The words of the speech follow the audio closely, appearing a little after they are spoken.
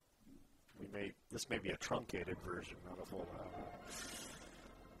this may be a truncated version, not a full album.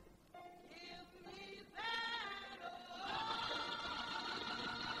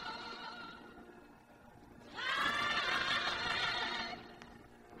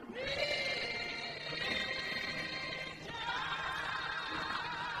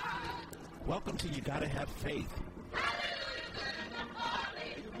 Welcome to You Gotta Have Faith.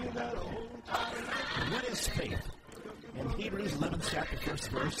 What is faith? In Hebrews 11th chapter, 1st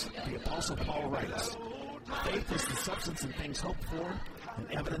verse, the Apostle Paul writes, faith is the substance in things hoped for and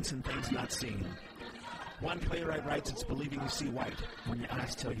evidence in things not seen. One playwright writes, it's believing you see white when your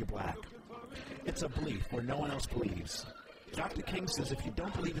eyes tell you black. It's a belief where no one else believes. Dr. King says if you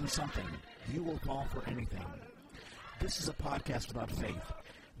don't believe in something, you will fall for anything. This is a podcast about faith.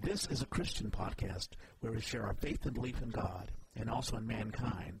 This is a Christian podcast where we share our faith and belief in God and also in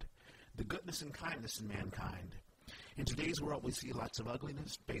mankind, the goodness and kindness in mankind. In today's world, we see lots of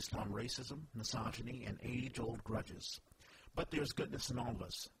ugliness based on racism, misogyny, and age-old grudges. But there's goodness in all of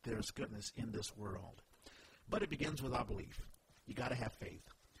us. There's goodness in this world. But it begins with our belief. You got to have faith.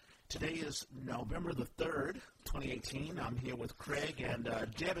 Today is November the 3rd, 2018. I'm here with Craig, and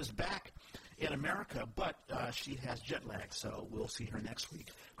Deb is back in America, but she has jet lag, so we'll see her next week.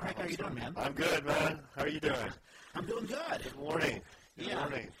 Craig, how you doing, man? I'm good, man. How are you doing? I'm doing good. Good morning. Good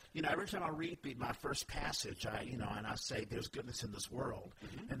morning. You know, every time I read my first passage, and I say there's goodness in this world,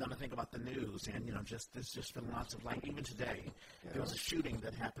 and then I think about the news, and there's just been lots of even today, there was a shooting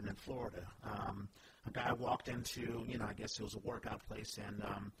that happened in Florida. A guy walked into, I guess it was a workout place, and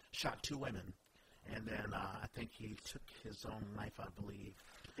shot 2 women, and then I think he took his own life, I believe.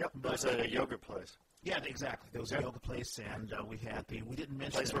 Yep, it was a yoga place. Yeah, exactly. There was a yoga place, and we didn't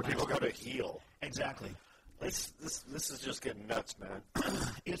mention place where people go to heal. Exactly. This is just getting nuts, man.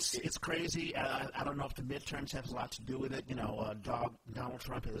 It's crazy. I don't know if the midterms have a lot to do with it. Donald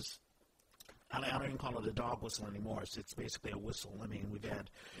Trump is. I don't even call it a dog whistle anymore. It's basically a whistle. I mean, we've had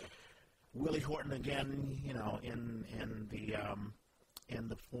Willie Horton again. In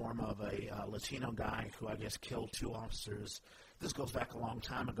the form of a Latino guy who I guess killed 2 officers. This goes back a long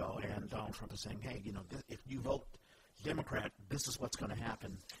time ago, and Donald Trump is saying, hey, if you vote Democrat, this is what's going to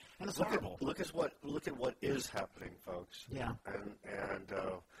happen. And it's horrible. Look at what is happening, folks. Yeah. And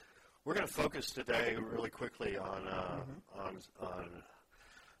we're going to focus today really quickly on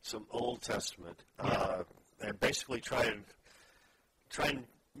some Old Testament, and basically try and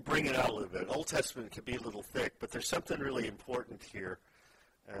bring it out a little bit. Old Testament can be a little thick, but there's something really important here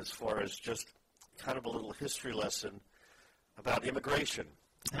as far as just kind of a little history lesson about immigration.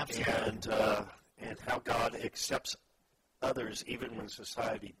 Absolutely. And how God accepts others even when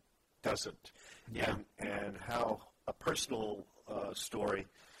society doesn't. Yeah. And how a personal story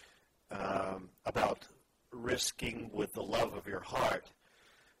about risking with the love of your heart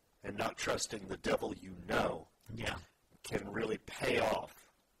and not trusting the devil can really pay off.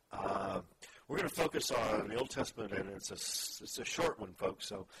 We're going to focus on the Old Testament, and it's a short one, folks,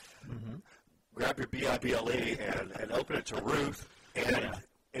 so grab your Bible and open it to Ruth, and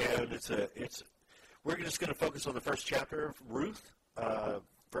we're just going to focus on the first chapter of Ruth,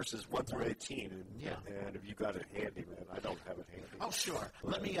 verses 1 through 18. And if you got it handy, man, I don't have it handy. Oh, sure.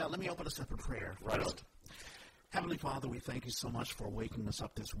 Let me open us up in prayer. Right on. Heavenly Father, we thank you so much for waking us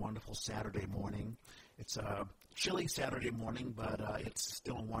up this wonderful Saturday morning. It's a chilly Saturday morning, but it's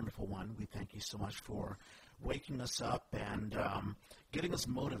still a wonderful one. We thank you so much for waking us up and getting us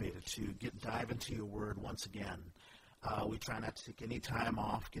motivated to dive into your word once again. We try not to take any time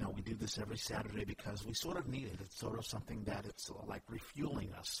off. We do this every Saturday because we sort of need it. It's sort of something that it's like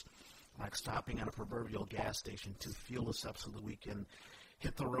refueling us, like stopping at a proverbial gas station to fuel us up so that we can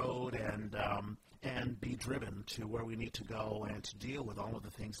hit the road and be driven to where we need to go and to deal with all of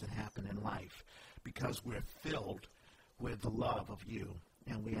the things that happen in life, because we're filled with the love of you.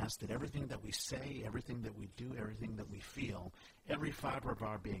 And we ask that everything that we say, everything that we do, everything that we feel, every fiber of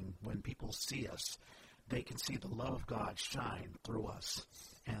our being, when people see us, they can see the love of God shine through us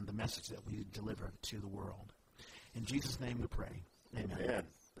and the message that we deliver to the world. In Jesus' name we pray. Amen.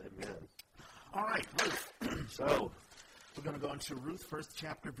 Amen. All right, Ruth. So we're going to go into Ruth, first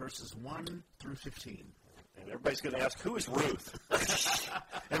chapter, verses 1 through 15. And everybody's going to ask, who is Ruth?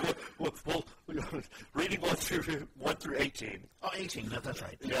 And we'll reading 1 through 18. Oh, 18, that's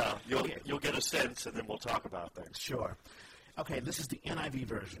right. Yeah, you'll get a sense, and then we'll talk about things. Sure. Okay, this is the NIV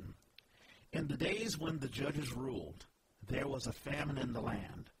version. In the days when the judges ruled, there was a famine in the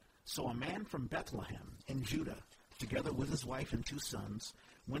land. So a man from Bethlehem in Judah, together with his wife and 2 sons,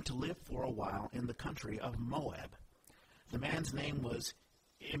 went to live for a while in the country of Moab. The man's name was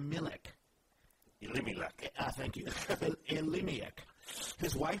Elimelech. Elimelech. Thank you. Elimelech.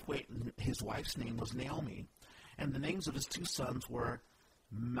 His wife's name was Naomi, and the names of his two sons were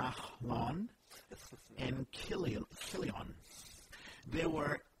Mahlon and Chilion. They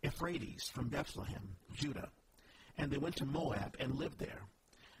were Ephrates from Bethlehem, Judah, and they went to Moab and lived there.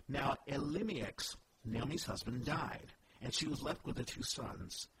 Now Elimelech, Naomi's husband, died, and she was left with the two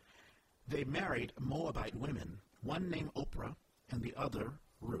sons. They married Moabite women, one named Oprah and the other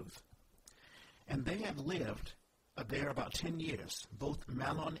Ruth. And they had lived there about 10 years. Both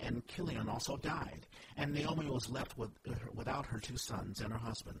Mahlon and Chilion also died, and Naomi was left without her two sons and her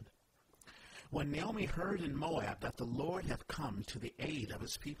husband. When Naomi heard in Moab that the Lord had come to the aid of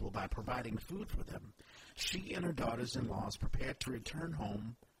his people by providing food for them, she and her daughters-in-laws prepared to return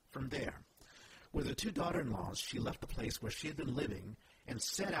home from there. With her two daughter-in-laws, she left the place where she had been living and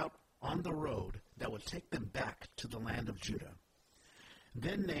set out on the road that would take them back to the land of Judah.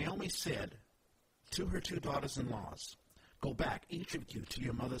 Then Naomi said to her two daughters-in-laws, "Go back, each of you, to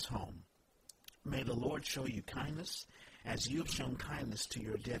your mother's home. May the Lord show you kindness, as you have shown kindness to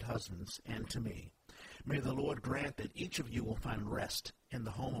your dead husbands and to me. May the Lord grant that each of you will find rest in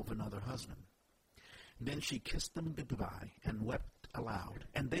the home of another husband." Then she kissed them goodbye and wept aloud,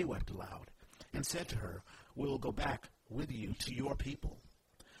 and they wept aloud, and said to her, "We will go back with you to your people."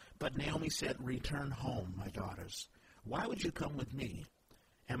 But Naomi said, "Return home, my daughters. Why would you come with me?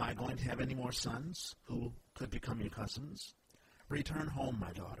 Am I going to have any more sons who could become your cousins? Return home,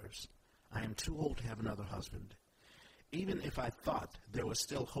 my daughters. I am too old to have another husband. Even if I thought there was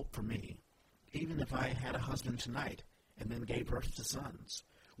still hope for me, even if I had a husband tonight and then gave birth to sons,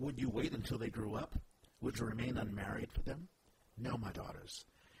 would you wait until they grew up? Would you remain unmarried for them? No, my daughters.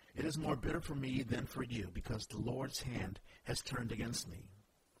 It is more bitter for me than for you, because the Lord's hand has turned against me."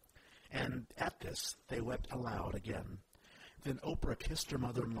 And at this they wept aloud again. Then Oprah kissed her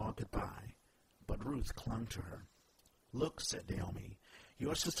mother-in-law goodbye, but Ruth clung to her. "Look," said Naomi,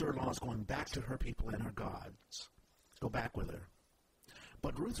 "your sister-in-law is going back to her people and her gods. Go back with her."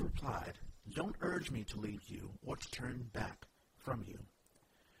 But Ruth replied, "Don't urge me to leave you or to turn back from you.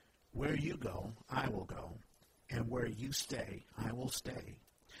 Where you go, I will go, and where you stay, I will stay.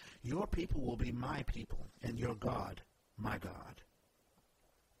 Your people will be my people, and your God, my God.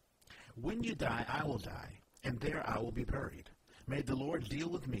 When you die, I will die, and there I will be buried. May the Lord deal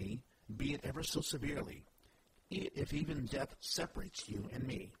with me, be it ever so severely, if even death separates you and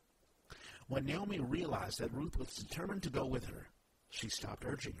me." When Naomi realized that Ruth was determined to go with her, she stopped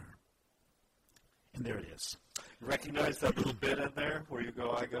urging her. And there it is. Recognize that little bit in there, where you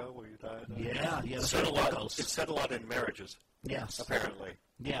go, I go, where you die, I die? Yeah. It said a lot in marriages. Yes. Apparently.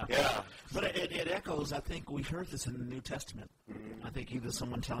 Yeah. Yeah. But it echoes, I think we heard this in the New Testament. Mm-hmm. I think either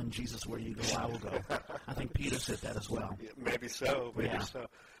someone telling Jesus, "Where you go, I will go." I think Peter said that as well. Maybe so. So.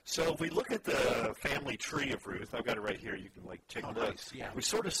 So if we look at the family tree of Ruth, I've got it right here. You can take a look. Nice. Yeah. We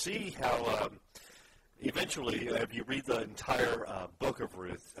sort of see how eventually, if you read the entire book of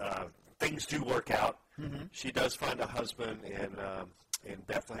Ruth, things do work out. Mm-hmm. She does find a husband in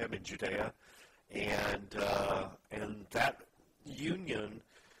Bethlehem in Judea, and that union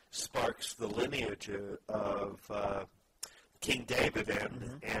sparks the lineage of King David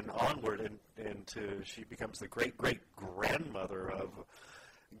and onward, and she becomes the great-great-grandmother of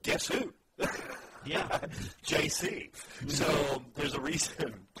guess who? Yeah. JC. Mm-hmm. So there's a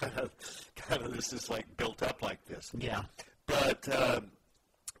reason kind of this is built up like this. Yeah. But the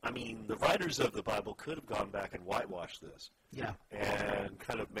writers of the Bible could have gone back and whitewashed this. Yeah. And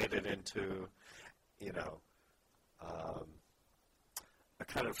kind of made it into, a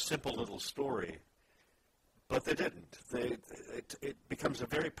kind of simple little story. But they didn't. It becomes a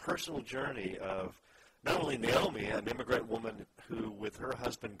very personal journey of not only Naomi, an immigrant woman who, with her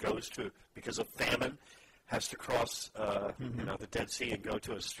husband, goes to, because of famine, has to cross the Dead Sea and go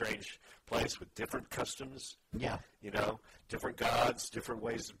to a strange place with different customs. Yeah. Different gods, different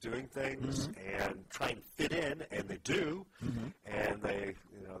ways of doing things, and try and fit in, and they do. Mm-hmm. And they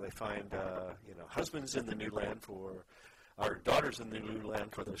find husbands in the new land or daughters in the new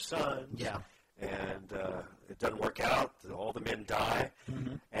land for their sons. Yeah. And it doesn't work out. All the men die.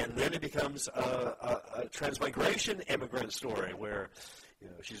 Mm-hmm. And then it becomes a transmigration immigrant story where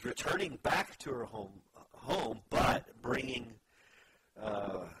she's returning back to her home, but bringing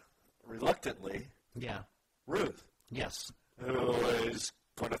reluctantly Ruth. Yes. Who is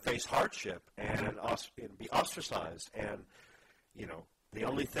going to face hardship and be ostracized. And the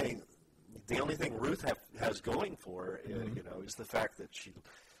only thing Ruth has going for her, is the fact that she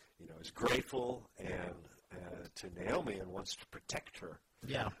is grateful to Naomi and wants to protect her.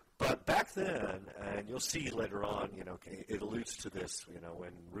 Yeah. But back then, and you'll see later on, it alludes to this,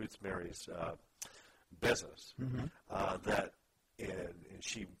 when Ruth marries Bezos, that and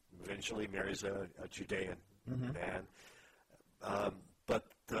she eventually marries a Judean man. But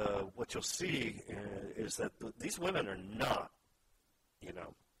what you'll see is that these women are not,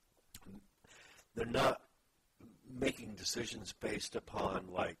 they're not making decisions based upon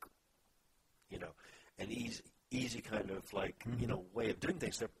an easy kind of way of doing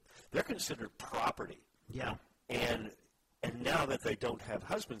things. They're considered property. Yeah. And now that they don't have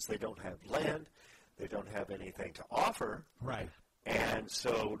husbands, they don't have land, they don't have anything to offer. Right. And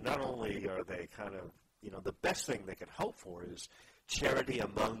so not only are they kind of, the best thing they could hope for is charity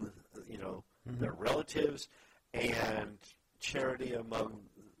among, their relatives and charity among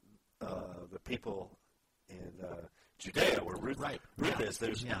the people in Judea, where Ruth is.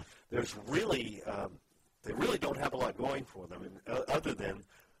 There's really, they really don't have a lot going for them, and other than,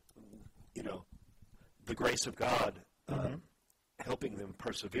 the grace of God helping them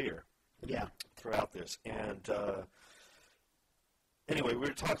persevere throughout this. And anyway, we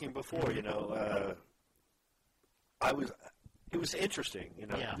were talking before, it was interesting,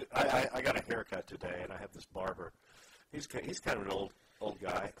 I got a haircut today, and I have this barber. He's kind of an old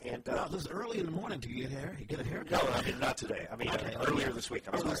guy, and this is early in the morning. Do you get a haircut? No, I mean not today. I mean earlier this week.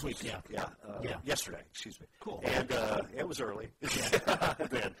 This week, yesterday. Excuse me. Cool. And it was early.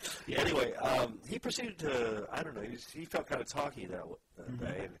 Then anyway, he proceeded to he felt kind of talky that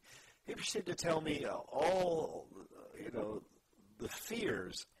day, and he proceeded to tell me all the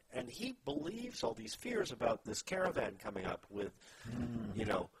fears. And he believes all these fears about this caravan coming up with,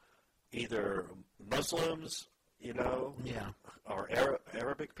 either Muslims, or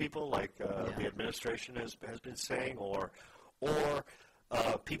Arabic people, like the administration has been saying, or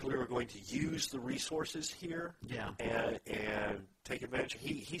people who are going to use the resources here and take advantage.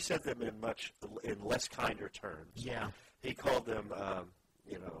 He said them in less kinder terms. Yeah. He called them, a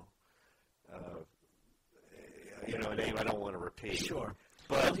name I don't want to repeat. Sure.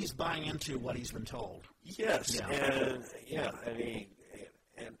 But he's buying into what he's been told. Yes,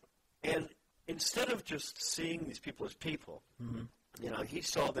 and instead of just seeing these people as people, he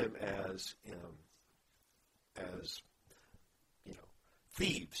saw them as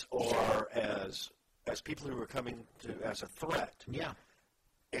thieves or as people who were coming as a threat. Yeah,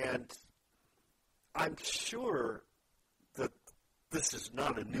 and I'm sure that this is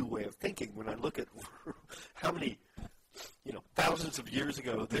not a new way of thinking. When I look at how many thousands of years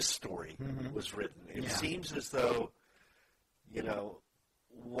ago this story was written, it seems as though,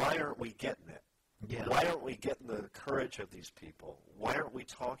 why aren't we getting it? Yeah. Why aren't we getting the courage of these people? Why aren't we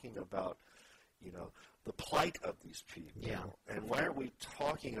talking about, the plight of these people? Yeah. And why aren't we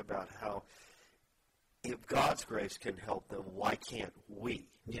talking about how if God's grace can help them, why can't we?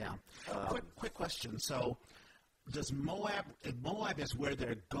 Yeah. Quick question. So does Moab is where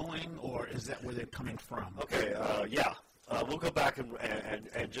they're going, or is that where they're coming from? Okay, we'll go back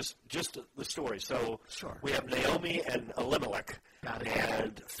and just the story. So sure. We have Naomi and Elimelech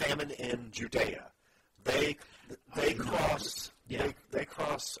and famine in Judea. They cross they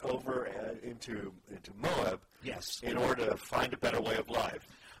cross over into Moab in order to find a better way of life.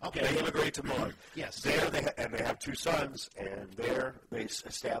 Okay. They immigrate to Moab. Yes. There they have two sons, and there they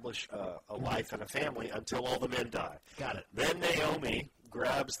establish a life and a family until all the men die. Got it. Then Naomi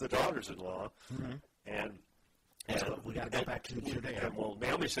grabs the daughters-in-law and so we got to go back to Judea. And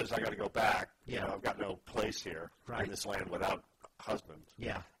Naomi says, I got to go back. Yeah. I've got no place here in this land without husbands.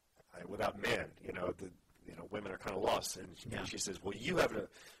 Yeah. Without men. Women are kind of lost. And she says, well, you have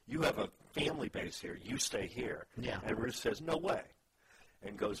a family base here. You stay here. Yeah. And Ruth says, no way.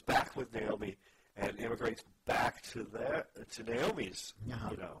 And goes back with Naomi and immigrates back to Naomi's,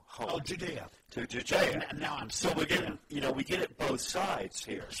 home. Oh, Judea. To Judea. Now I'm so we get it both sides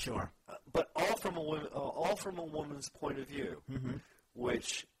here. Sure. But all from a woman's point of view,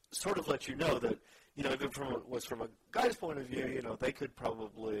 which sort of lets you know that if it was from a guy's point of view, they could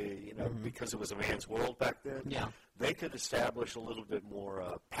probably because it was a man's world back then, they could establish a little bit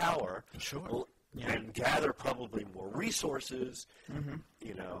more power, sure, and gather probably more resources.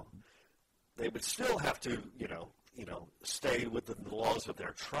 They would still have to stay within the laws of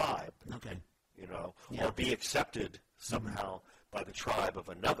their tribe, okay, or be accepted somehow by the tribe of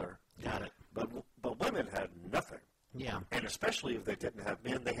another. Got it. But women had nothing. Yeah. And especially if they didn't have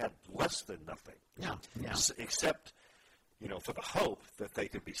men, they had less than nothing. Yeah. Yeah. Except, for the hope that they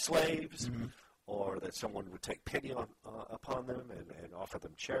could be slaves, or that someone would take pity upon them and offer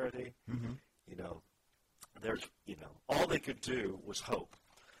them charity. There's, all they could do was hope.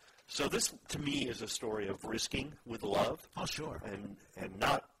 So this, to me, is a story of risking with love. Oh, sure. And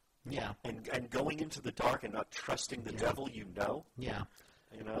not. Yeah. And going into the dark and not trusting the devil. Yeah.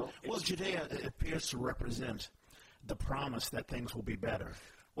 Well, Judea appears to represent the promise that things will be better.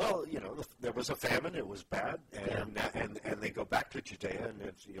 Well, there was a famine. It was bad, and they go back to Judea,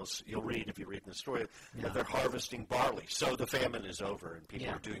 and you'll read if you read the story that they're harvesting barley. So the famine is over, and people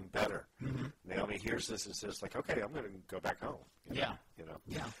are doing better. Mm-hmm. Naomi hears this and says, like, okay, I'm going to go back home.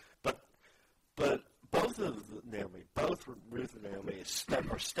 But both Ruth and Naomi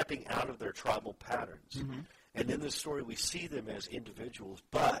are stepping out of their tribal patterns, and in this story we see them as individuals,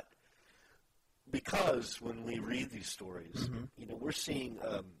 but because when we read these stories, we're seeing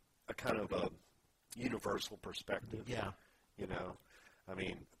a kind of a universal perspective. Yeah. I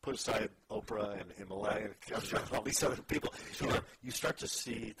mean, put aside Oprah and Himalaya and all these other people, you start to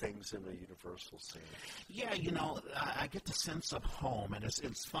see things in a universal sense. Yeah, I get the sense of home, and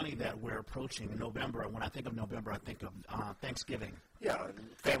it's funny that we're approaching November. When I think of November, I think of Thanksgiving. Yeah, and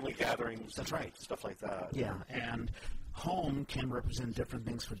family gatherings. That's right. Stuff like that. Yeah, and home can represent different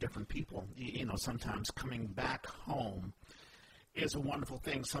things for different people. Sometimes coming back home is a wonderful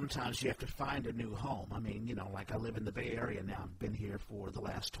thing. Sometimes you have to find a new home. I mean, like I live in the Bay Area now. I've been here for the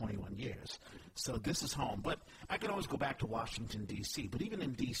last 21 years. So this is home. But I can always go back to Washington, D.C. But even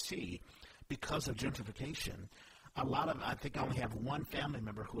in D.C., because of gentrification, I think I only have one family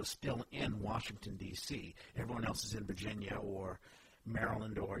member who is still in Washington, D.C. Everyone else is in Virginia or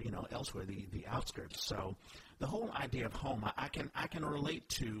Maryland or, elsewhere, the outskirts. So the whole idea of home, I can relate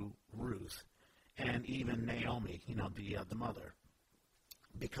to Ruth and even Naomi, the mother.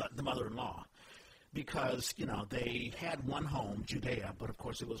 Because the mother-in-law, because, they had one home, Judea, but of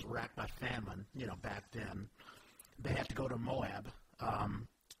course it was racked by famine, back then. They had to go to Moab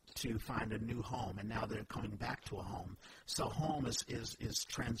to find a new home, and now they're coming back to a home. So home is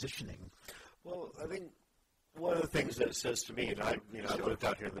transitioning. Well, I think one of the things that it says to me, and I lived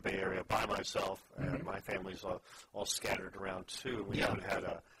out here in the Bay Area by myself, and my family's all scattered around too. We haven't had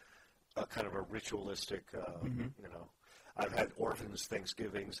a kind of a ritualistic, I've had orphans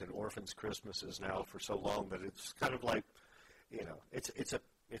Thanksgivings and orphans Christmases now for so long that it's kind of like, it's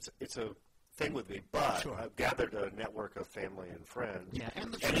a thing with me. But I've gathered a network of family and friends. Yeah,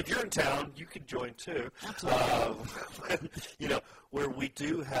 and if you're in town, you can join too. Absolutely. Where we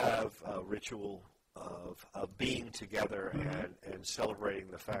do have a ritual of being together and celebrating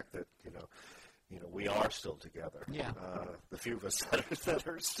the fact that we are still together. Yeah. The few of us that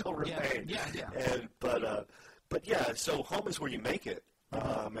are still remain. Yeah. But so home is where you make it.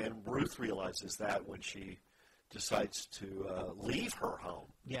 And Ruth realizes that when she decides to leave her home.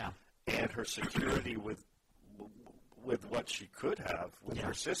 Yeah. And her security with what she could have with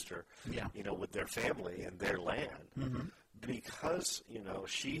her sister, with their family and their land. Because,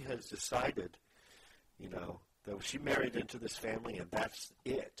 she has decided, that she married into this family and that's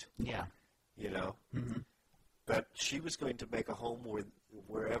it. Yeah. That she was going to make a home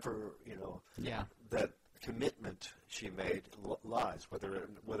wherever, that commitment she made lies, whether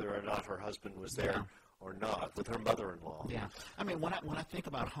or not her husband was there or not, with her mother-in-law. Yeah. I mean, when I think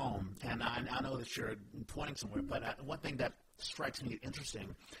about home, and I know that you're pointing somewhere, but one thing that strikes me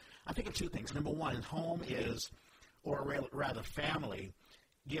interesting, I think of two things. Number one, home is, or rather family,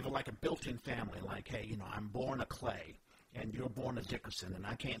 give it like a built-in family, like, hey, I'm born a Clay, and you're born a Dickerson, and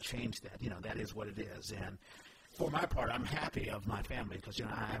I can't change that. That is what it is. And for my part, I'm happy of my family because,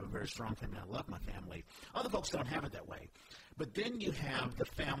 I have a very strong family. I love my family. Other folks don't have it that way. But then you have the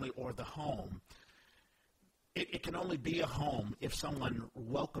family or the home. It can only be a home if someone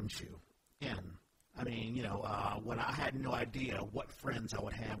welcomes you in. I mean, when I had no idea what friends I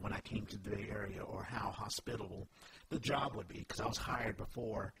would have when I came to the Bay Area or how hospitable the job would be because I was hired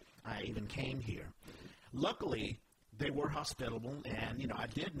before I even came here. Luckily, they were hospitable, and, I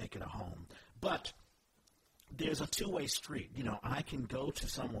did make it a home. But there's a two-way street. I can go to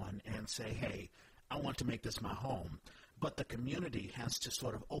someone and say, hey, I want to make this my home. But the community has to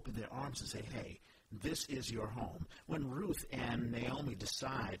sort of open their arms and say, hey, this is your home. When Ruth and Naomi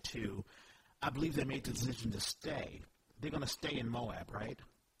decide to, I believe they made the decision to stay. They're going to stay in Moab, right?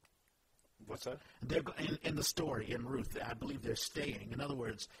 What's that? They're in the story in Ruth. I believe they're staying. In other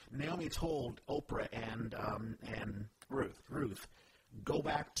words, Naomi told Oprah and Ruth, go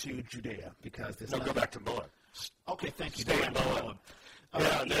back to Judea because there's go back to Moab. Okay, thank you. Stay in Moab.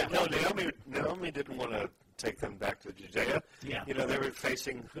 Naomi didn't want to take them back to Judea. Yeah. They were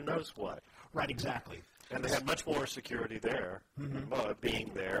facing who knows what. Right, exactly. And they had much more security there,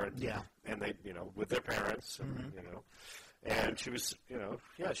 being there, and they, with their parents, and, and she was,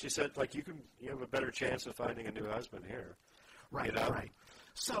 she said, like, you have a better chance of finding a new husband here. Right, right.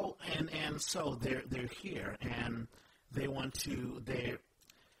 So, so they're here, and they want to,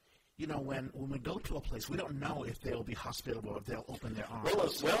 when we go to a place, we don't know if they'll be hospitable or if they'll open their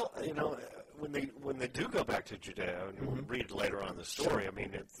arms. Well, when they do go back to Judea, and we'll read later on in the story, I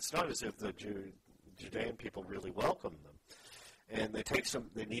mean, it's not as if the Judean people really welcome them. And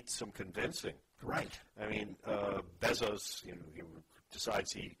they need some convincing. Right. I mean, Bezos, he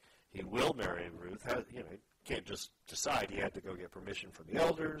decides he will marry Ruth. He can't just decide. He had to go get permission from the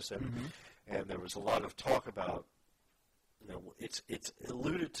elders, and there was a lot of talk about, it's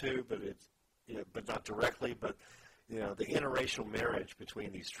alluded to, but not directly. But the interracial marriage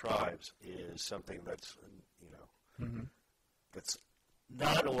between these tribes is something that's that's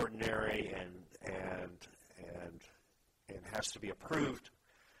not ordinary and has to be approved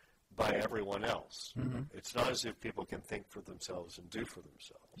by everyone else. It's not as if people can think for themselves and do for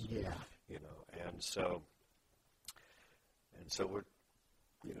themselves. Yeah. And so we're,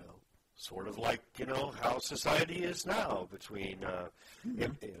 sort of like, how society is now between,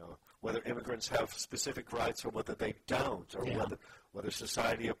 whether immigrants have specific rights or whether they don't, or whether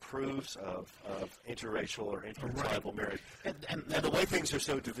society approves of interracial or intertribal marriage. And the way things are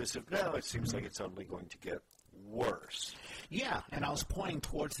so divisive now, it seems like it's only going to get worse. Yeah, and I was pointing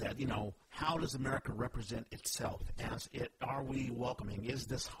towards that. How does America represent itself? Are we welcoming? Is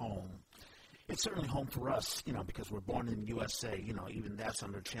this home? It's certainly home for us, because we're born in the USA. Even that's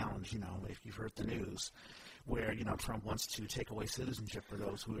under challenge. If you've heard the news, where Trump wants to take away citizenship for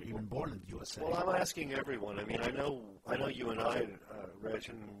those who are even born in the USA. Well, I'm asking everyone. I mean, I know you and I, Reg,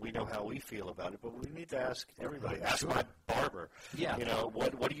 and we know how we feel about it, but we need to ask everybody. Ask my barber. Yeah.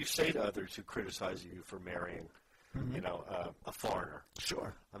 What do you say to others who criticize you for marrying, a foreigner?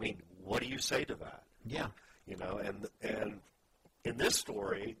 Sure. I mean, what do you say to that? Yeah. And in this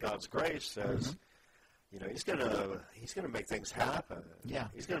story, God's grace says, He's gonna make things happen. Yeah.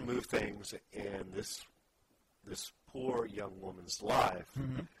 He's gonna move things in this poor young woman's life,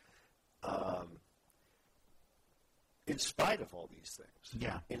 in spite of all these things.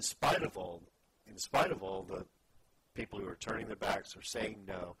 Yeah. In spite of all the people who are turning their backs or saying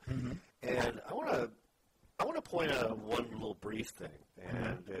no. And I want to point out one little brief thing,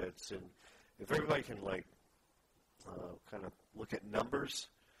 and it's if everybody can kind of look at Numbers,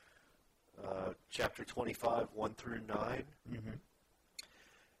 chapter 25, 1 through 9.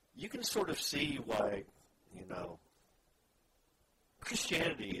 You can sort of see why,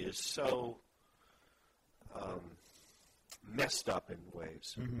 Christianity is so messed up in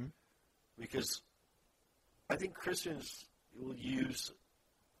ways. Because I think Christians will use,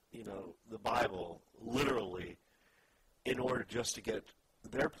 the Bible literally in order just to get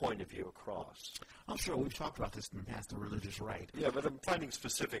their point of view across. I'm sure we've talked about this in the past, the religious right. Yeah, but I'm finding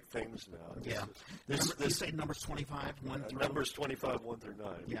specific things now. Yeah. You say Numbers 25, 1 through 9? Numbers 25, 1 through 9.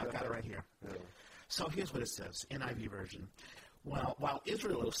 Yeah, I've got it right here. Yeah. So here's what it says, NIV version. While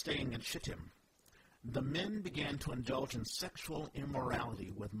Israel was staying in Shittim, the men began to indulge in sexual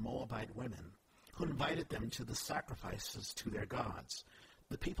immorality with Moabite women, who invited them to the sacrifices to their gods.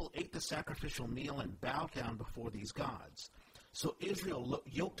 The people ate the sacrificial meal and bowed down before these gods. So Israel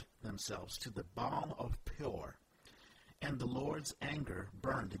yoked themselves to the Baal of Peor, and the Lord's anger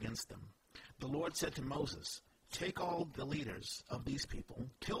burned against them. The Lord said to Moses, "Take all the leaders of these people,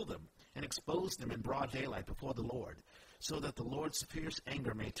 kill them, and expose them in broad daylight before the Lord, so that the Lord's fierce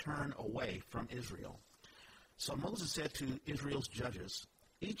anger may turn away from Israel." So Moses said to Israel's judges,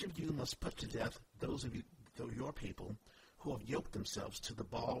 "Each of you must put to death those of your people who have yoked themselves to the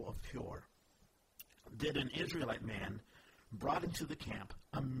Baal of Peor." Then an Israelite man brought into the camp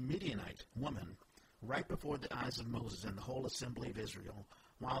a Midianite woman right before the eyes of Moses and the whole assembly of Israel,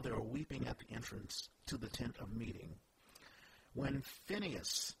 while they were weeping at the entrance to the tent of meeting. When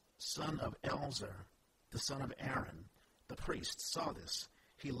Phinehas, son of Eleazar, the son of Aaron, the priest, saw this,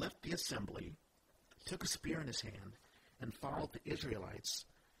 he left the assembly, took a spear in his hand, and followed the Israelites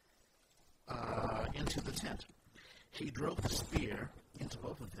into the tent. He drove the spear into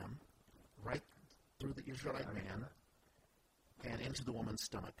both of them, right through the Israelite man, and into the woman's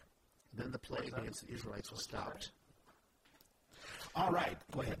stomach. Then the plague against the Israelites was stopped. All right,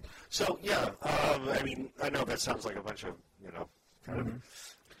 go ahead. So, I know that sounds like a bunch of, kind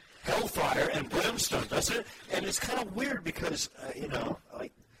of hellfire and brimstone, doesn't it? And it's kind of weird because,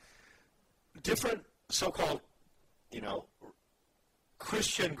 different so-called,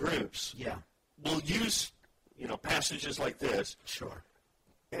 Christian groups will use, passages like this. Sure.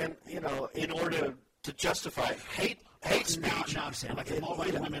 And, in order to justify hate speech. No, I'm saying, like the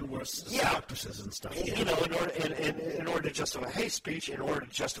Moabite women were seductresses and stuff. In order to justify hate speech, in order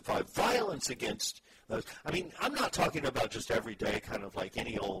to justify violence against those. I mean, I'm not talking about just everyday kind of like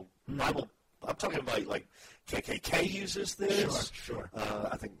any old Bible. I'm talking about like KKK uses this. Sure.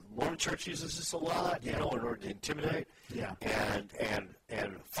 I think Mormon Church uses this a lot, in order to intimidate. Yeah. And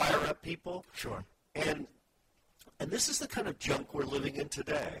and fire up people. Sure. And this is the kind of junk we're living in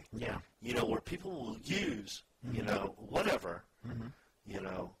today. Yeah. Where people will use, whatever,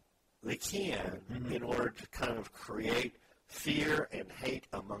 they can in order to kind of create fear and hate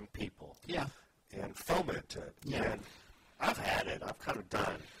among people. Yeah. And foment it. Yeah. And I've had it. I've kind of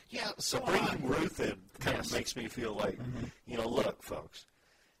done. Yeah. So bringing Ruth in kind of makes me feel like, look, folks,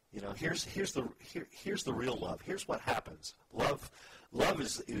 here's the real love. Here's what happens. Love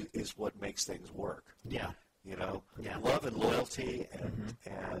is what makes things work. Yeah. Love and loyalty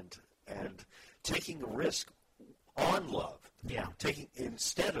and taking a risk on love. Yeah.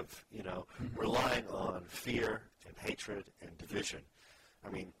 Instead of, relying on fear and hatred and division. I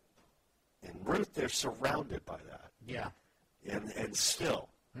mean, in Ruth, they're surrounded by that. Yeah. And still,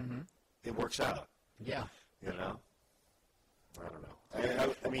 it works out. Yeah. I don't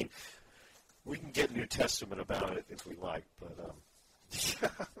know. I mean, we can get New Testament about it if we like, but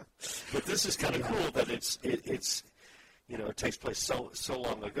but this is kind of cool that it's it takes place so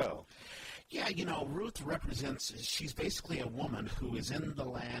long ago. Yeah, Ruth represents, she's basically a woman who is in the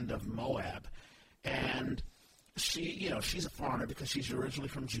land of Moab, and she's a foreigner because she's originally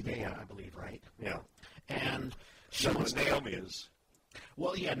from Judea, I believe, right? Yeah. And Naomi is.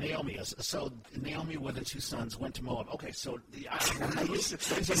 Well, yeah, Naomi is. So Naomi with her 2 sons went to Moab. Okay, so yeah.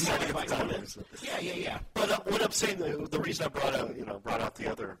 But what I'm saying, the reason I brought out the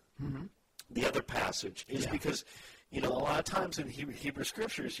other passage is because a lot of times in Hebrew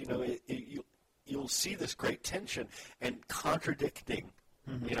scriptures, you'll see this great tension and contradicting,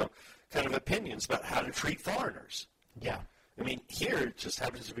 kind of opinions about how to treat foreigners. Yeah. I mean, here it just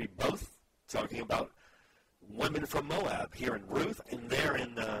happens to be both talking about women from Moab here in Ruth, and there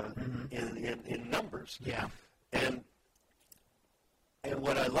in Numbers. Yeah. And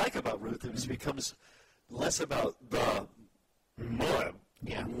what I like about Ruth is it becomes less about the Moab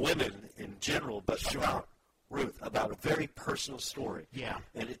women in general, but about Ruth, about a very personal story. Yeah.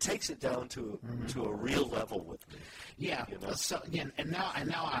 And it takes it down to a real level with me. Yeah. So again, and now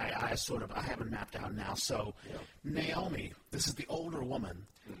I have it mapped out now. So Naomi, this is the older woman.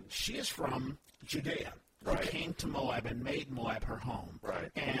 She is from Judea. Who came to Moab and made Moab her home,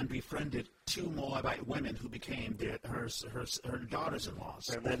 and befriended 2 Moabite women who became her daughters-in-laws.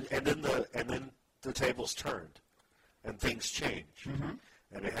 And then the tables turned, and things changed,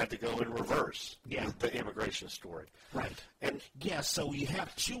 and it had to go in reverse. Yeah. The immigration story. Right. And so you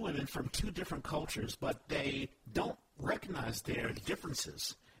have 2 women from 2 different cultures, but they don't recognize their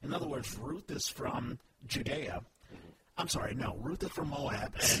differences. In other words, Ruth is from Judea. I'm sorry, no. Ruth is from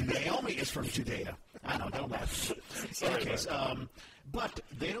Moab, and Naomi is from Judea. I know, don't laugh. In any case, but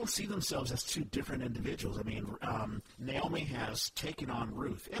they don't see themselves as 2 different individuals. I mean, Naomi has taken on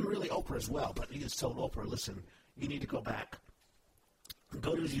Ruth, and really Oprah as well, but he has told Oprah, listen, you need to go back.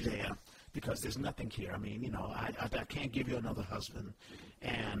 Go to Judea, because there's nothing here. I mean, I can't give you another husband,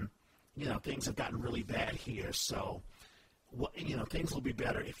 and, things have gotten really bad here, so... things will be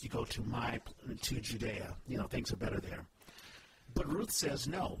better if you go to Judea. Things are better there. But Ruth says,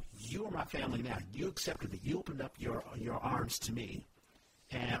 no, you are my family now. You accepted me. You opened up your arms to me.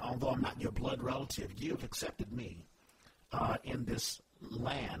 And although I'm not your blood relative, you have accepted me in this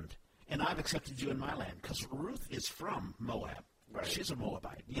land. And I've accepted you in my land. Because Ruth is from Moab. Right. She's a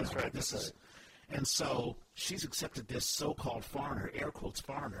Moabite. That's right. And so she's accepted this so-called foreigner, air quotes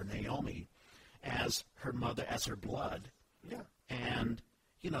foreigner, Naomi, as her mother, as her blood. Yeah. And,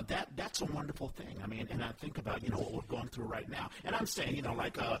 that's a wonderful thing. I mean, and I think about, what we're going through right now. And I'm saying,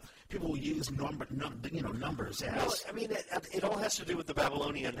 people will use numbers as... Well, I mean, it all has to do with the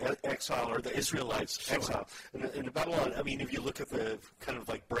Babylonian exile or the Israelites' exile. In the Babylon, I mean, if you look at the, kind of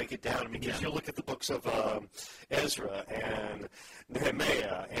like break it down, I mean, if you look at the books of Ezra and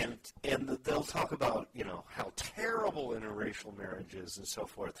Nehemiah, and they'll talk about, how terrible interracial marriage is and so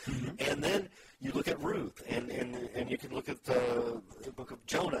forth. And then you look at Ruth, and you can look at the book of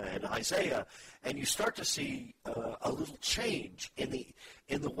Jonah and Isaiah, and you start to see a little change in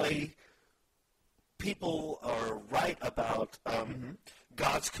the way people are right about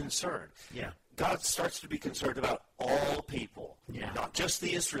God's concern. Yeah. God starts to be concerned about all people, yeah. not just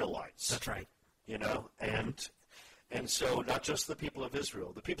the Israelites. That's right. And so not just the people of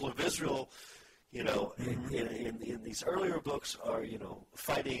Israel. The people of Israel, in these earlier books are,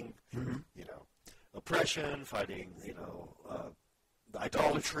 fighting, oppression, fighting,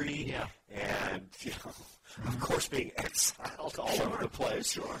 idolatry, and, of course being exiled all over the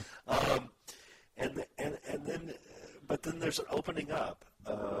place. Sure. And then, but then there's an opening up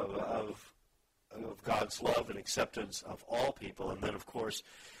of God's love and acceptance of all people. And then, of course,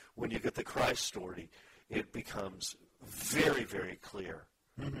 when you get the Christ story, it becomes very, very clear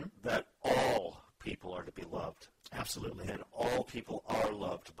that all people are to be loved. Absolutely. And all people are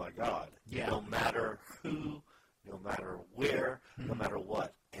loved by God. Yeah. No matter who, no matter where, no matter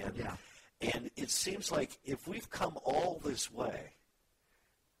what. And it seems like if we've come all this way,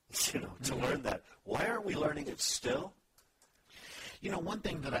 to learn that, why aren't we learning it still? One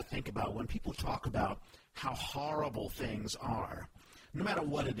thing that I think about when people talk about how horrible things are, no matter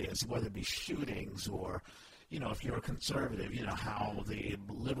what it is, whether it be shootings or, if you're a conservative, how the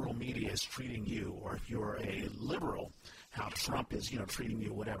liberal media is treating you, or if you're a liberal, how Trump is, treating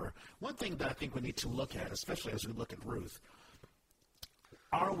you, whatever. One thing that I think we need to look at, especially as we look at Ruth,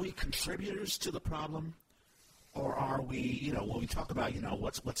 are we contributors to the problem? Or are we, when we talk about,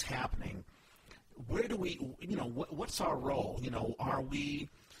 what's happening, where do we, what's our role? Are we,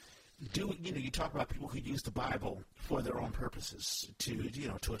 you talk about people who use the Bible for their own purposes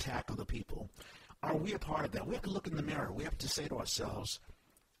to attack other people. Are we a part of that? We have to look in the mirror. We have to say to ourselves,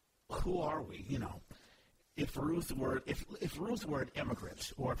 who are we? If Ruth were an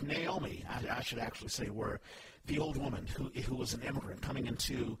immigrant, or if Naomi, I should actually say, were the old woman who was an immigrant coming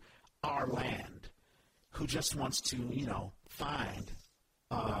into our land, who just wants to, find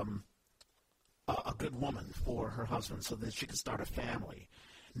a good woman for her husband so that she can start a family,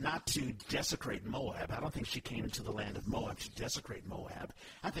 not to desecrate Moab. I don't think she came into the land of Moab to desecrate Moab.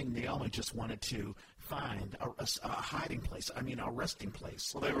 I think Naomi just wanted to find a hiding place, a resting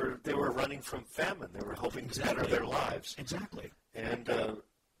place. Well, they were running from famine. They were hoping to better their lives. Exactly. And,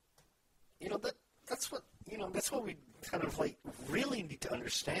 that's what we kind of really need to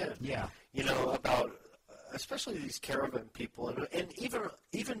understand. Yeah. About especially these caravan people and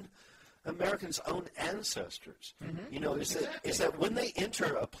even Americans' own ancestors. Is that when they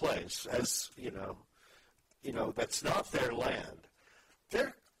enter a place, as that's not their land,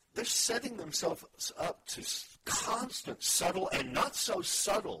 they're setting themselves up to constant, subtle and not so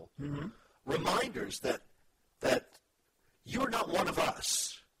subtle reminders that you're not one of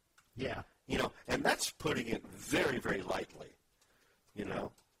us. Yeah. And that's putting it very, very lightly.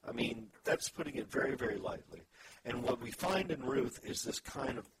 That's putting it very, very lightly. And what we find in Ruth is this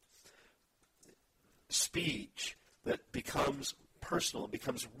kind of speech that becomes personal,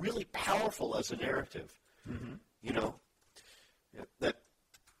 becomes really powerful as a narrative.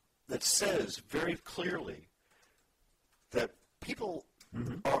 That says very clearly that people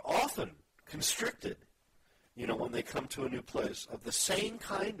are often constricted, when they come to a new place, of the same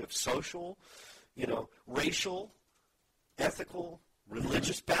kind of social, racial, ethical,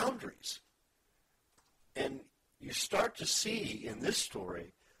 religious boundaries. And you start to see in this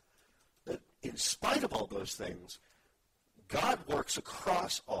story that in spite of all those things, God works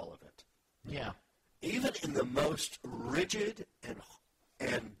across all of it. Yeah. Even in the most rigid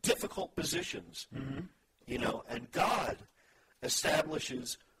and difficult positions, and God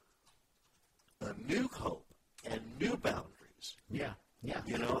establishes a new hope and new boundaries. Yeah, yeah.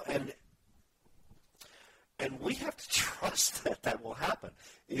 And we have to trust that will happen,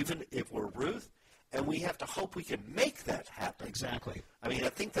 even if we're Ruth, and we have to hope we can make that happen. Exactly. I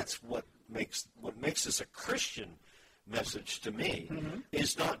think that's what makes this a Christian message to me,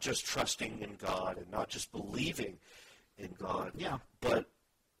 is not just trusting in God and not just believing in God, but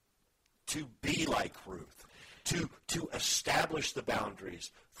to be like Ruth, to establish the boundaries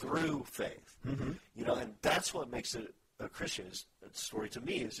through faith. And that's what makes it a Christian story to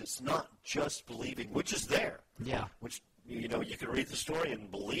me, is it's not just believing, which is there. Yeah. Which, you can read the story and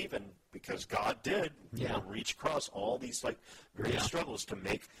believe, and because God did, reach across all these various struggles to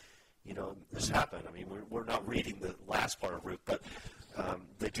make, this happen. We're not reading the last part of Ruth, but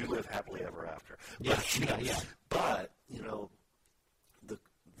they do live happily ever after. But,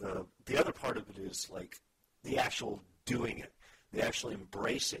 the other part of it is the actual doing it, the actual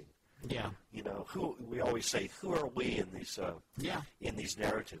embracing. Yeah. Who we always say, who are we in these in these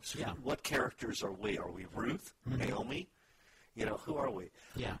narratives? Yeah. What characters are we? Are we Ruth, Naomi? Who are we?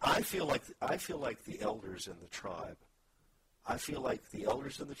 Yeah. I feel like the elders in the tribe. I feel like the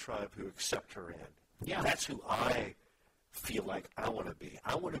elders in the tribe who accept her in. Yeah. That's who I feel like I want to be.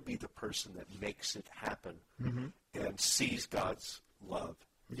 I want to be the person that makes it happen and sees God's love,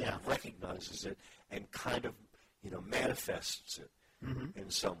 recognizes it, and kind of manifests it in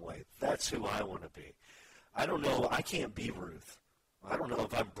some way. That's who I want to be. I don't know. I can't be Ruth. I don't know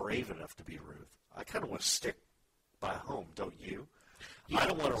if I'm brave enough to be Ruth. I kind of want to stick by home, don't you? I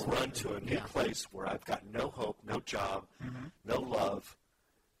don't want to run to a new place where I've got no hope, no job, no love,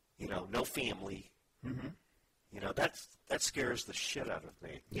 no family. That scares the shit out of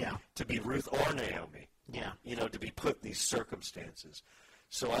me. Yeah. To be Ruth or Naomi. Yeah. To be put in these circumstances.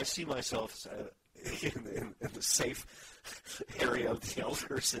 So I see myself in the safe area of the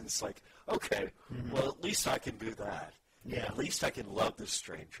elders, and it's like, okay, well, at least I can do that. Yeah. At least I can love this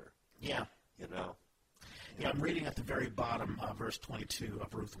stranger. Yeah. You know? Yeah, I'm reading at the very bottom of verse 22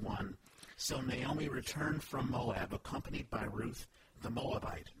 of Ruth 1. So Naomi returned from Moab, accompanied by Ruth the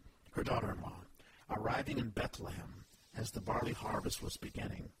Moabite, her daughter-in-law, arriving in Bethlehem as the barley harvest was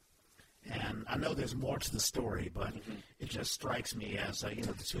beginning. And I know there's more to the story, but it just strikes me as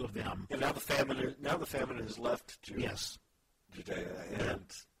the two of them. And now the famine has left Judea. Yes. Judea, and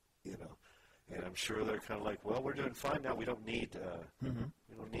and I'm sure they're kind of like, well, we're doing fine now. We don't need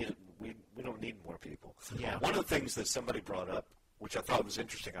we don't need more people. Yeah. One of the things that somebody brought up, which I thought was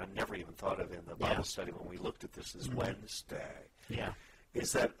interesting, I never even thought of in the Bible study when we looked at this, is Wednesday. Yeah.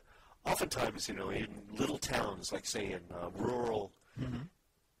 Is that oftentimes, in little towns, like say in rural,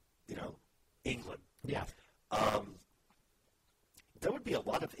 England, yeah, there would be a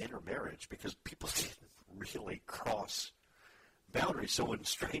lot of intermarriage because people didn't really cross boundaries. So when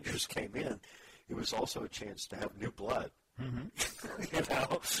strangers came in, it was also a chance to have new blood.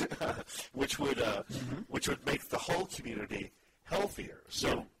 Which would make the whole community healthier.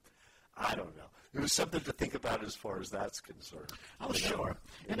 So, I don't know. It was something to think about as far as that's concerned. Oh, sure.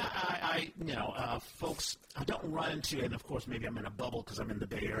 And folks, I don't run into, and of course maybe I'm in a bubble because I'm in the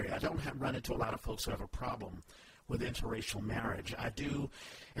Bay Area, I don't run into a lot of folks who have a problem with interracial marriage. I do,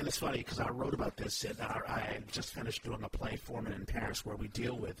 and it's funny because I wrote about this, and I just finished doing a play, Foreman in Paris, where we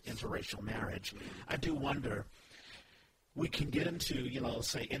deal with interracial marriage. I do wonder, we can get into,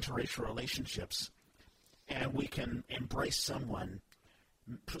 say, interracial relationships, and we can embrace someone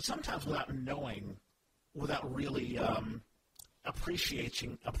sometimes without knowing, without really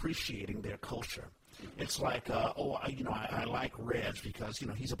appreciating their culture. It's like, I like Reg because,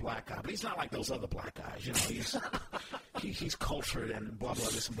 he's a black guy, but he's not like those other black guys. He's cultured and blah, blah,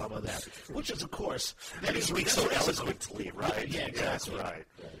 this and blah, blah, that. Which is, of course, that he speaks so eloquently, right? Yeah, exactly. Yeah, right.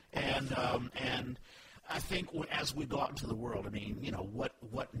 And I think as we go out into the world,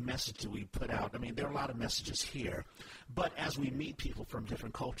 what message do we put out? There are a lot of messages here, but as we meet people from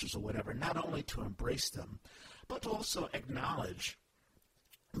different cultures or whatever, not only to embrace them, but to also acknowledge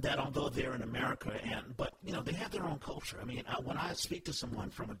that although they're in America, but they have their own culture. When I speak to someone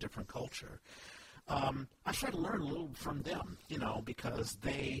from a different culture, I try to learn a little from them, because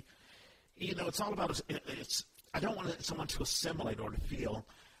they, it's all about, I don't want someone to assimilate or to feel.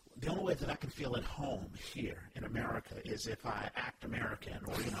 The only way that I can feel at home here in America is if I act American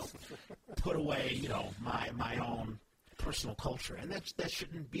or, put away, my own personal culture. And that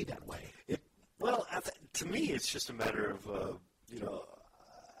shouldn't be that way. To me, it's just a matter of,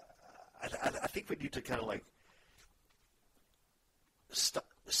 I think we need to kind of like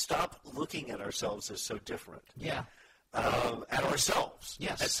stop looking at ourselves as so different. Yeah. At ourselves.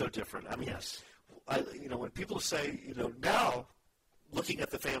 Yes. As so different. Yes. When people say, now, looking at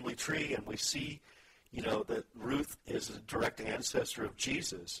the family tree and we see, that Ruth is a direct ancestor of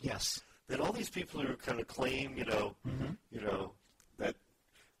Jesus. Yes. Then all these people who kind of claim, that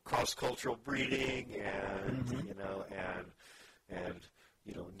cross-cultural breeding and,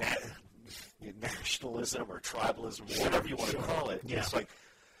 nationalism or tribalism, whatever you want to call it. Yeah. It's like,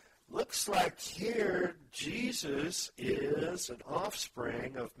 looks like here Jesus is an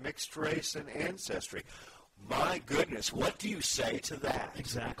offspring of mixed race and ancestry. My goodness, what do you say to that?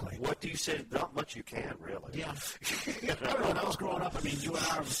 Exactly. What do you say? Not much you can, really. Yeah. When I was growing up, you and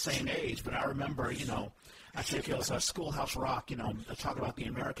I are the same age, but I remember, I think it was Schoolhouse Rock, talk about the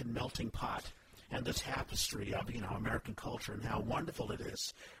American melting pot and the tapestry of, American culture and how wonderful it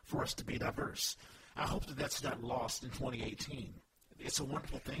is for us to be diverse. I hope that that's not lost in 2018. It's a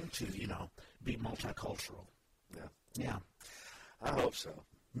wonderful thing to, be multicultural. Yeah. Yeah. I hope so.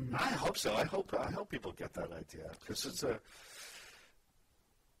 I hope so. I hope people get that idea because it's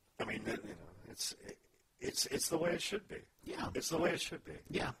it's the way it should be. Yeah. It's the way it should be.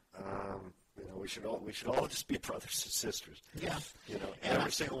 Yeah. We should all just be brothers and sisters. Yeah.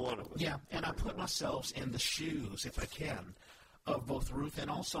 Every single one of us. Yeah. And I put myself in the shoes, if I can, of both Ruth and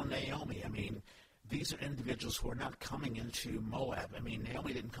also Naomi. These are individuals who are not coming into Moab.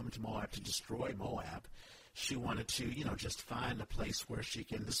 Naomi didn't come into Moab to destroy Moab. She wanted to, just find a place where she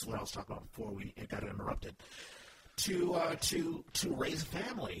can, this is what I was talking about before we got interrupted, to raise a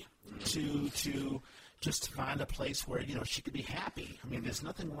family, to just find a place where, she could be happy. There's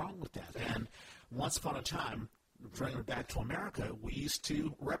nothing wrong with that. And once upon a time, bringing it back to America, we used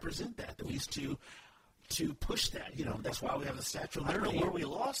to represent that. We used to to push that. That's why we have the Statue of I don't Liberty. know where we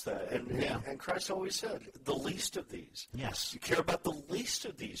lost that. And Christ always said, the least of these. Yes. You care about the least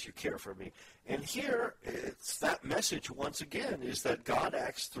of these, you care for me. And here, it's that message, once again, is that God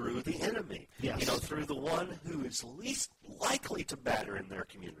acts through the enemy. Yes. Through the one who is least likely to matter in their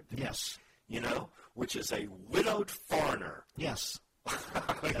community. Yes. Which is a widowed foreigner. Yes.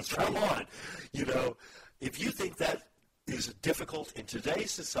 Come on. If you think that is difficult in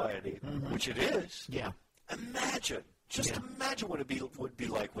today's society, which it is, imagine what it would be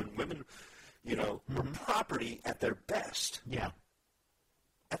like when women, were property at their best. Yeah.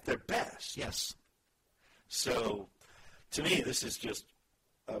 At their best. Yes. So, to me, this is just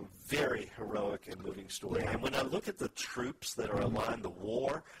a very heroic and moving story. Yeah. And when I look at the troops that are aligned, the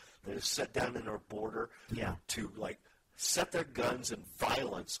war that is set down in our border to, set their guns in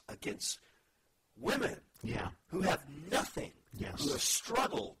violence against women who have nothing, who have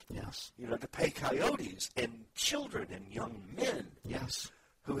struggled, to pay coyotes, and children and young men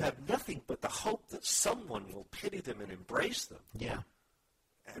who have nothing but the hope that someone will pity them and embrace them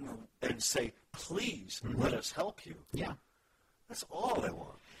and say, please, let us help you. Yeah. That's all they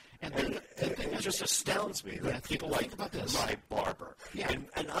want. And it just astounds me that people like my barber,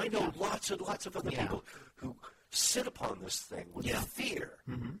 and I know lots and lots of other people who sit upon this thing with fear,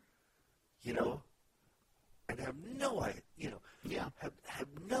 and have no idea, have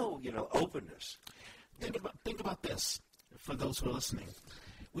no, openness. Think about this for those who are listening.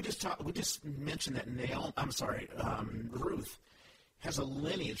 We just mentioned that Ruth has a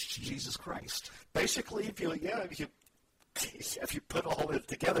lineage to Jesus Christ. Basically, if you put all of it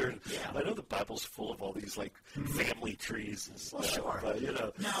together, I know the Bible's full of all these family trees and stuff. Well, sure.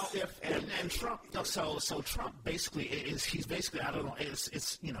 But, now, and Trump, so Trump basically he's basically, I don't know,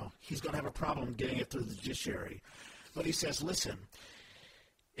 it's he's going to have a problem getting it through the judiciary, but he says, listen,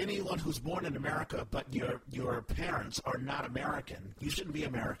 anyone who's born in America but your parents are not American, you shouldn't be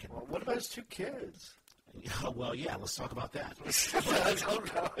American. Well, what about his 2 kids? Well, let's talk about that. I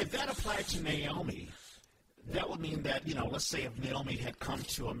don't know. If that applied to Naomi, that would mean that, let's say if Naomi had come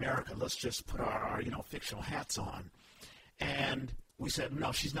to America, let's just put our fictional hats on, and we said,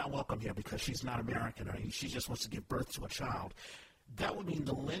 no, she's not welcome here because she's not American, or she just wants to give birth to a child. That would mean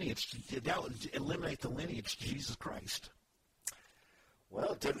that would eliminate the lineage to Jesus Christ.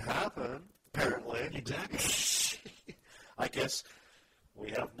 Well, it didn't happen, apparently. Exactly. I guess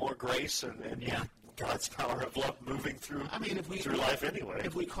we have more grace and God's power of love moving through through life anyway.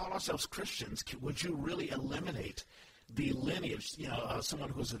 If we call ourselves Christians, would you really eliminate the lineage, someone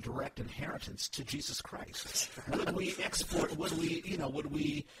who's a direct inheritance to Jesus Christ? Would we would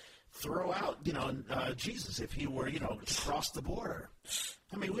we throw out, Jesus if he were, to cross the border?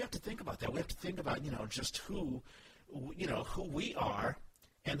 We have to think about that. We have to think about, just who we are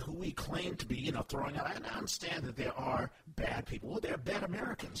and who we claim to be, throwing out. And I understand that there are bad people. Well, there are bad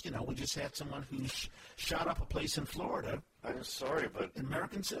Americans. We just had someone who shot up a place in Florida. I'm sorry, but an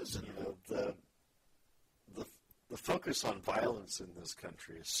American citizen. The focus on violence in this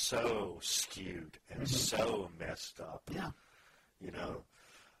country is so skewed and so messed up. Yeah.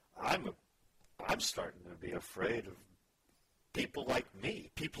 I'm starting to be afraid of people like me,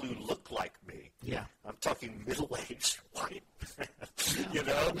 people who look like me. Yeah. I'm talking middle-aged white men. Yeah.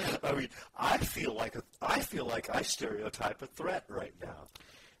 I feel like I stereotype a threat right now.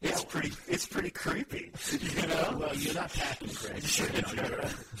 It's pretty creepy. Well, you're not packing, Greg.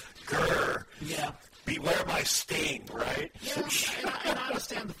 Grr. Yeah. Beware my sting, right? Yeah, and I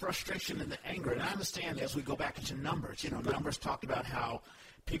understand the frustration and the anger, and I understand as we go back into Numbers. Numbers talked about how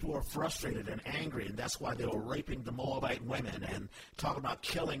people were frustrated and angry, and that's why they were raping the Moabite women and talking about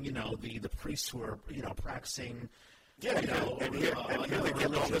killing, the priests who were, practicing. Yeah, and here they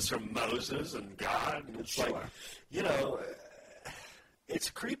get all this from Moses and God, and it's it's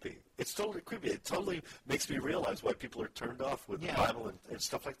creepy. It's totally creepy. It totally makes me realize why people are turned off with the Bible and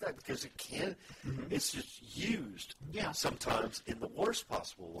stuff like that, because it's just used sometimes in the worst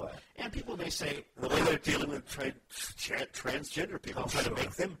possible way. And people may say... The way they're dealing with transgender people, trying to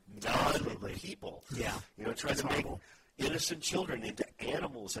make them non-people. Yeah. Trying to make innocent children into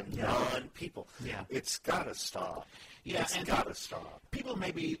animals and non-people. Yeah. It's got to stop. Yeah, it's got to stop. People may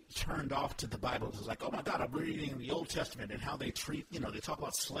be turned off to the Bible. It's like, oh my God, I'm reading the Old Testament and how they treat, they talk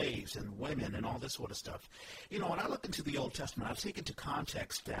about slaves and women and all this sort of stuff. When I look into the Old Testament, I take into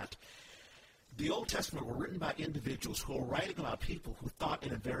context that the Old Testament were written by individuals who were writing about people who thought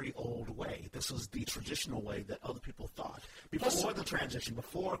in a very old way. This was the traditional way that other people thought. Before the transition,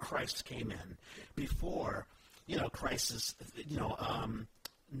 before Christ came in, before, Christ's,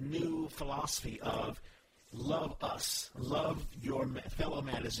 new philosophy of love us, love your fellow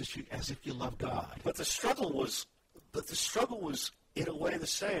man as if you love God. But the struggle was in a way the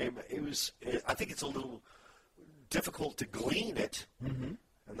same. I think it's a little difficult to glean it, and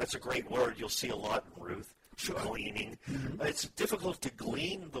that's a great word. You'll see a lot in Ruth. Sure. Gleaning. It's difficult to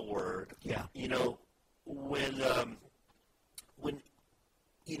glean the word. Yeah. When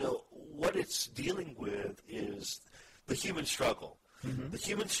what it's dealing with is the human struggle. The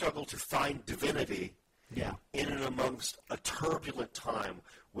human struggle to find divinity in and amongst a turbulent time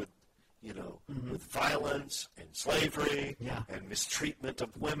with with violence and slavery and mistreatment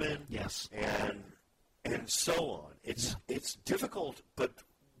of women and so on. It's difficult, but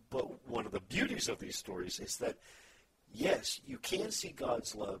one of the beauties of these stories is that, yes, you can see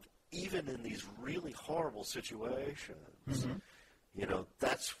God's love even in these really horrible situations.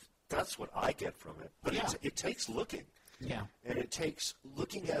 That's what I get from it. But it takes looking. Yeah. And it takes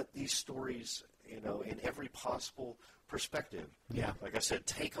looking at these stories, in every possible perspective. Yeah. Like I said,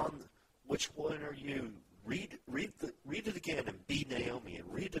 take on which one are you? Read it again and be Naomi,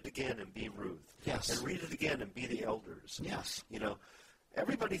 and read it again and be Ruth. Yes. And read it again and be the elders. Yes.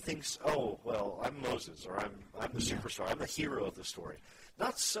 Everybody thinks, oh, well, I'm Moses, or I'm the superstar, I'm the hero of the story.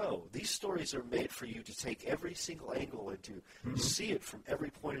 Not so. These stories are made for you to take every single angle and to see it from every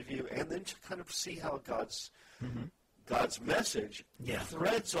point of view, and then to kind of see how God's message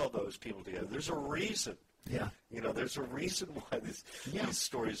threads all those people together. There's a reason. Yeah. There's a reason why these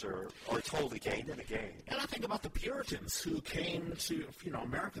stories are told again and again. And I think about the Puritans who came to,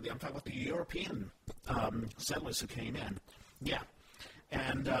 America. I'm talking about the European settlers who came in. Yeah.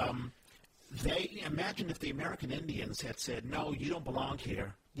 And they imagine if the American Indians had said, no, you don't belong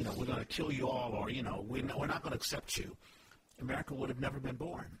here. We're going to kill you all, or, we're not going to accept you. America would have never been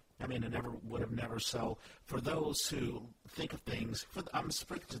born. I mean, it would have never. So for those who think of things, I'm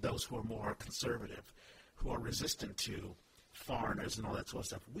speaking to those who are more conservative, who are resistant to foreigners and all that sort of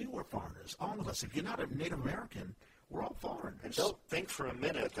stuff. We were foreigners, all of us. If you're not a Native American, we're all foreigners. And don't think for a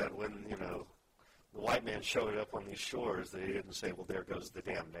minute that when, the white man showed up on these shores, they didn't say, well, there goes the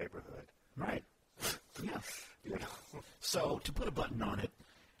damn neighborhood. Right. Yeah. So to put a button on it,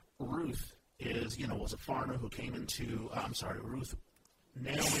 Ruth was a foreigner who came into,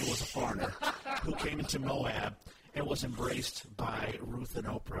 Naomi was a foreigner who came into Moab and was embraced by Ruth and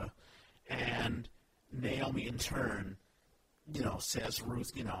Oprah. And Naomi, in turn, says,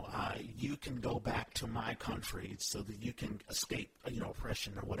 Ruth, you can go back to my country so that you can escape,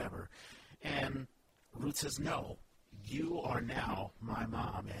 oppression or whatever. And Ruth says, no, you are now my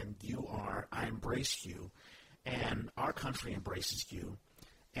mom, and I embrace you, and our country embraces you,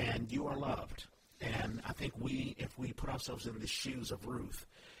 and you are loved. And I think if we put ourselves in the shoes of Ruth,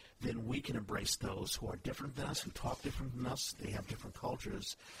 then we can embrace those who are different than us, who talk different than us, they have different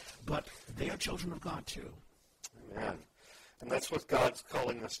cultures, but they are children of God too. Amen. And that's what God's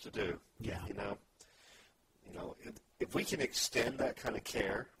calling us to do. Yeah. If we can extend that kind of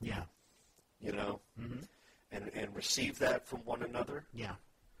care, and receive that from one another,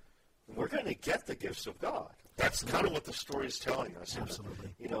 we're going to get the gifts of God. That's kind of what the story is telling us.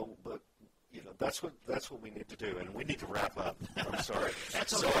 Absolutely. But that's what we need to do, and we need to wrap up. I'm sorry.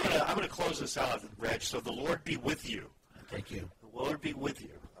 That's so okay. I'm going to close this out, Reg. So the Lord be with you. Thank you. The Lord be with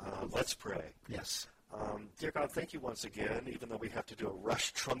you. Let's pray. Yes. Dear God, thank you once again, even though we have to do a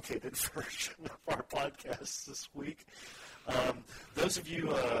rushed, truncated version of our podcast this week. Those of you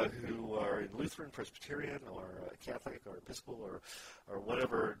who are in Lutheran, Presbyterian, or Catholic, or Episcopal, or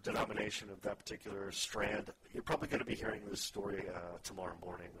whatever denomination of that particular strand, you're probably going to be hearing this story tomorrow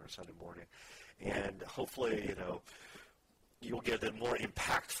morning or Sunday morning. And hopefully, you'll get a more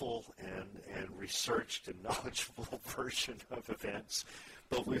impactful and researched and knowledgeable version of events.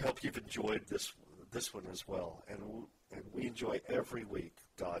 But we hope you've enjoyed this one as well. And we enjoy every week,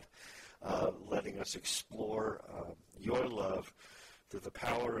 God, letting us explore your love through the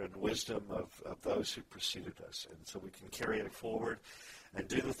power and wisdom of those who preceded us. And so we can carry it forward and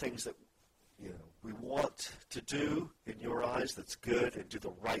do the things that we want to do in your eyes that's good, and do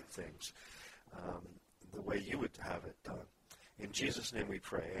the right things the way you would have it done. In Jesus' name we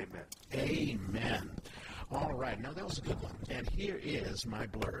pray. Amen. Amen. All right. Now, that was a good one. And here is my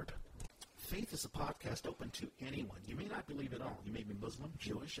blurb. Faith is a podcast open to anyone. You may not believe at all. You may be Muslim,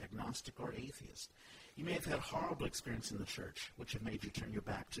 Jewish, agnostic, or atheist. You may have had horrible experience in the church, which have made you turn your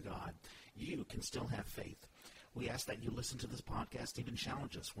back to God. You can still have faith. We ask that you listen to this podcast, even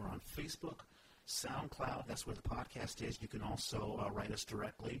challenge us. We're on Facebook, SoundCloud. That's where the podcast is. You can also write us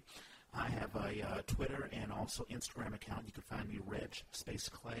directly. I have a Twitter and also Instagram account. You can find me, Reg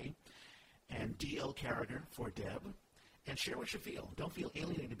Clay, and D.L. Carragher for Deb. And share what you feel. Don't feel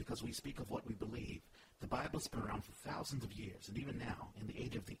alienated because we speak of what we believe. The Bible's been around for thousands of years, and even now, in the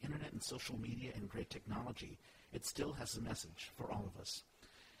age of the internet and social media and great technology, it still has a message for all of us.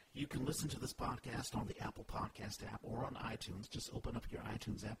 You can listen to this podcast on the Apple Podcast app or on iTunes. Just open up your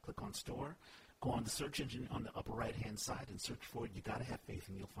iTunes app, click on Store, go on the search engine on the upper right-hand side and search for it. You got to have faith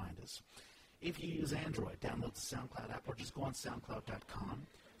and you'll find us. If you use Android, download the SoundCloud app or just go on SoundCloud.com,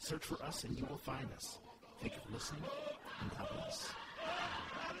 search for us and you will find us. Thank you for listening, and God bless.